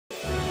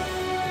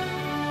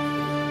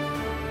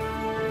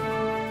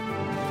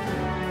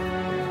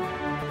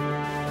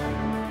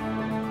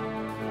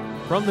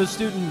From the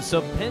students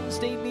of Penn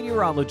State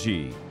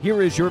Meteorology,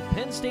 here is your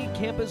Penn State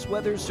Campus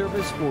Weather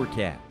Service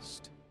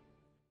forecast.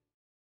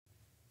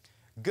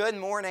 Good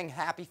morning,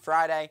 happy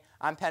Friday.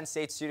 I'm Penn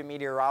State student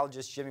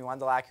meteorologist Jimmy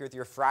Wendolek here with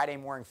your Friday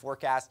morning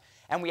forecast.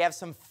 And we have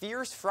some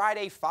fierce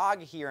Friday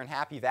fog here in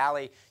Happy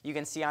Valley. You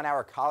can see on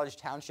our College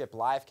Township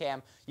live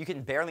cam, you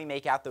can barely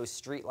make out those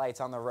street lights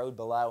on the road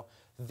below.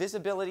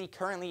 Visibility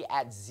currently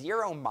at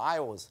 0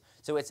 miles,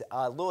 so it's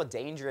a little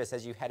dangerous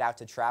as you head out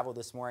to travel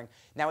this morning.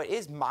 Now it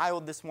is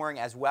mild this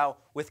morning as well,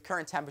 with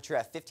current temperature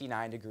at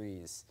 59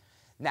 degrees.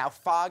 Now,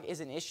 fog is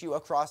an issue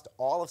across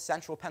all of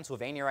central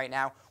Pennsylvania right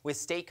now, with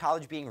State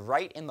College being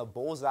right in the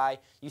bullseye.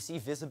 You see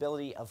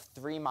visibility of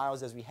 3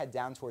 miles as we head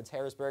down towards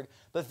Harrisburg,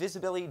 but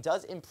visibility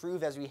does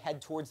improve as we head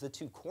towards the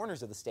two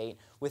corners of the state,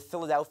 with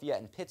Philadelphia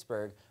and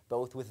Pittsburgh,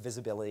 both with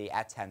visibility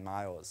at 10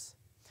 miles.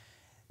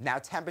 Now,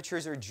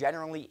 temperatures are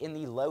generally in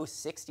the low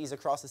 60s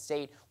across the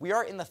state. We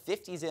are in the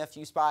 50s in a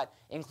few spots,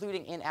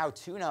 including in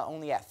Altoona,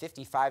 only at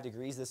 55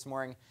 degrees this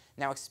morning.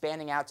 Now,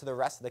 expanding out to the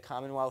rest of the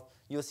Commonwealth,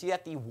 you'll see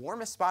that the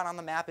warmest spot on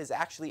the map is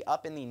actually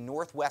up in the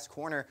northwest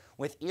corner,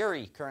 with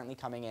Erie currently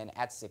coming in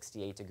at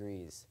 68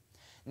 degrees.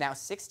 Now,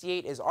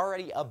 68 is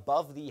already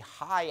above the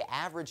high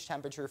average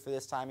temperature for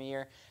this time of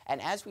year,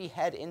 and as we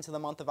head into the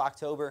month of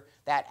October,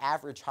 that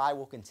average high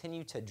will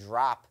continue to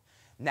drop.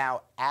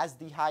 Now, as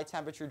the high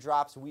temperature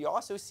drops, we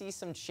also see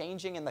some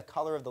changing in the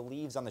color of the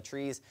leaves on the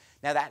trees.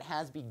 Now, that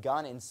has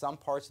begun in some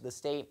parts of the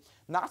state.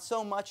 Not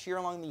so much here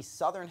along the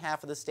southern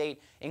half of the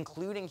state,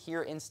 including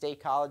here in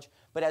State College.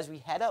 But as we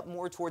head up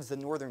more towards the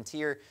northern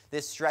tier,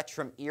 this stretch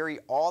from Erie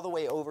all the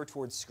way over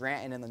towards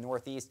Scranton in the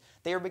northeast,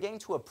 they are beginning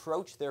to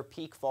approach their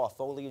peak fall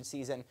foliage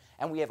season.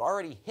 And we have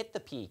already hit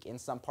the peak in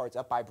some parts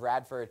up by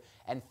Bradford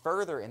and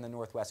further in the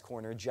northwest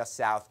corner just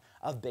south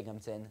of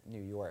Binghamton,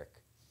 New York.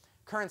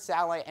 Current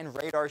satellite and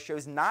radar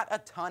shows not a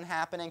ton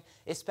happening,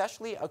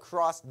 especially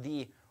across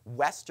the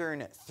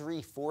western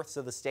 3/4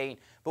 of the state,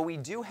 but we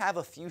do have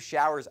a few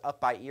showers up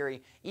by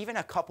Erie, even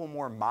a couple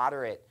more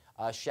moderate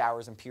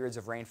showers and periods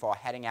of rainfall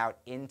heading out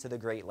into the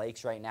Great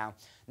Lakes right now.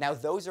 Now,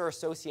 those are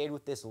associated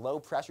with this low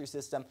pressure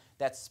system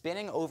that's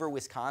spinning over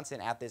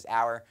Wisconsin at this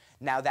hour.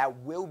 Now,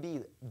 that will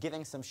be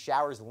giving some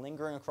showers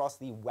lingering across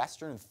the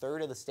western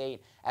third of the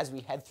state as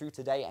we head through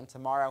today and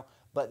tomorrow,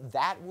 but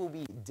that will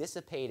be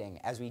dissipating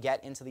as we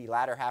get into the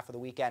latter half of the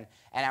weekend,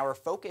 and our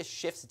focus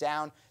shifts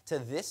down to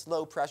this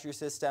low pressure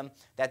system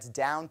that's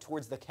down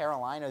towards the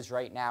Carolinas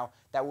right now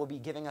that will be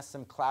giving us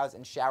some clouds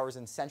and showers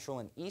in central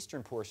and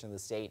eastern portion of the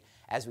state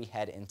as we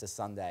head into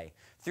Sunday.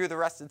 Through the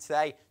rest of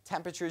today,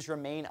 temperatures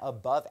remain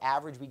above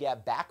average. We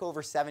get back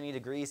over 70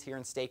 degrees here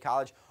in State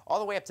College, all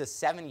the way up to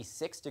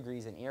 76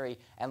 degrees in Erie,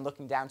 and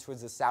looking down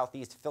towards the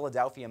southeast,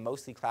 Philadelphia,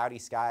 mostly cloudy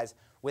skies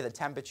with a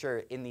temperature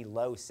in the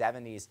low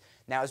 70s.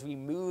 Now, as we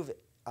move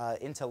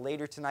into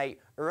later tonight,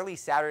 early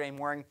Saturday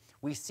morning,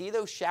 we see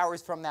those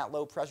showers from that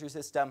low pressure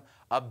system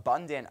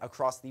abundant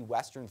across the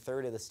western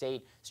third of the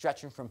state,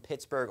 stretching from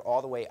Pittsburgh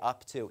all the way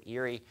up to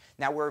Erie.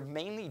 Now, we're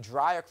mainly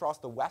dry across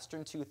the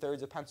western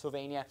 2/3 of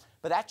Pennsylvania,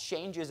 but that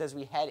changes as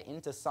we head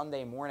into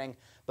Sunday morning.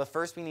 But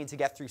first, we need to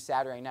get through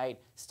Saturday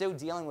night, still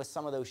dealing with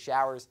some of those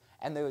showers,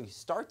 and then we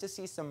start to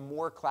see some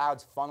more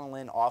clouds funnel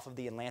in off of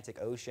the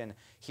Atlantic Ocean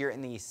here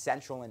in the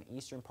central and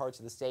eastern parts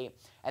of the state.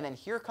 And then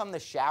here come the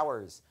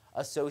showers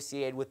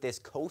associated with this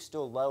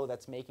coastal low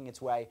that's making its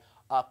way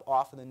up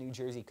off of the New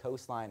Jersey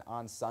coastline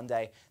on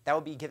Sunday. That will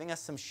be giving us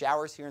some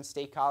showers here in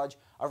State College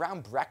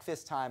around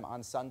breakfast time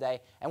on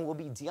Sunday, and we'll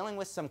be dealing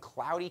with some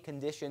cloudy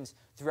conditions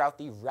throughout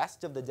the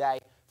rest of the day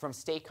from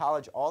State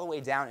College all the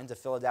way down into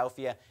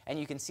Philadelphia, and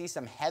you can see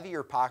some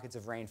heavier pockets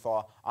of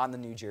rainfall on the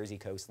New Jersey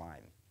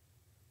coastline.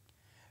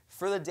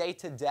 For the day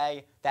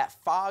today, that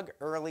fog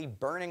early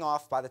burning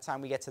off by the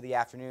time we get to the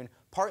afternoon,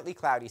 partly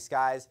cloudy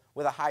skies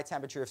with a high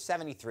temperature of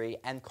 73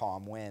 and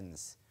calm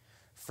winds.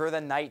 For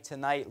the night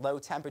tonight, low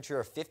temperature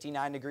of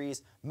 59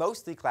 degrees,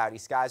 mostly cloudy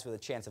skies with a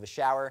chance of a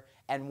shower,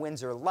 and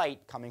winds are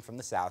light coming from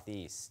the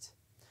southeast.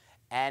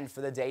 And for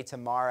the day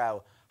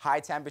tomorrow, high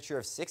temperature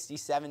of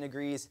 67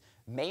 degrees,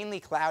 mainly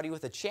cloudy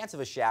with a chance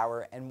of a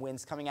shower, and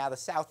winds coming out of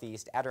the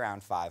southeast at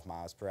around 5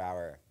 miles per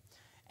hour.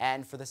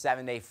 And for the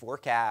 7-day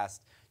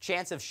forecast,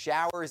 chance of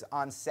showers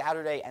on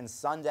Saturday and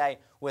Sunday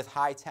with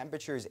high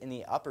temperatures in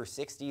the upper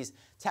 60s.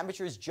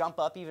 Temperatures jump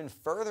up even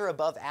further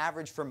above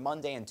average for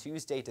Monday and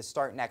Tuesday to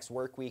start next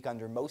work week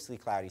under mostly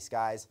cloudy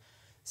skies.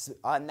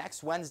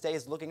 Next Wednesday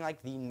is looking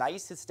like the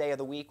nicest day of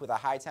the week with a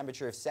high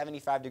temperature of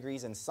 75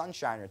 degrees and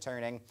sunshine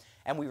returning.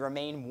 And we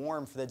remain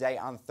warm for the day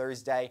on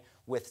Thursday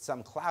with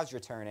some clouds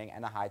returning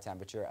and a high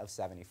temperature of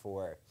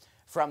 74.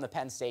 From the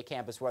Penn State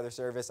Campus Weather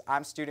Service,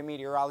 I'm student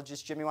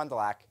meteorologist Jimmy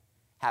Wendolek.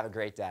 Have a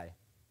great day.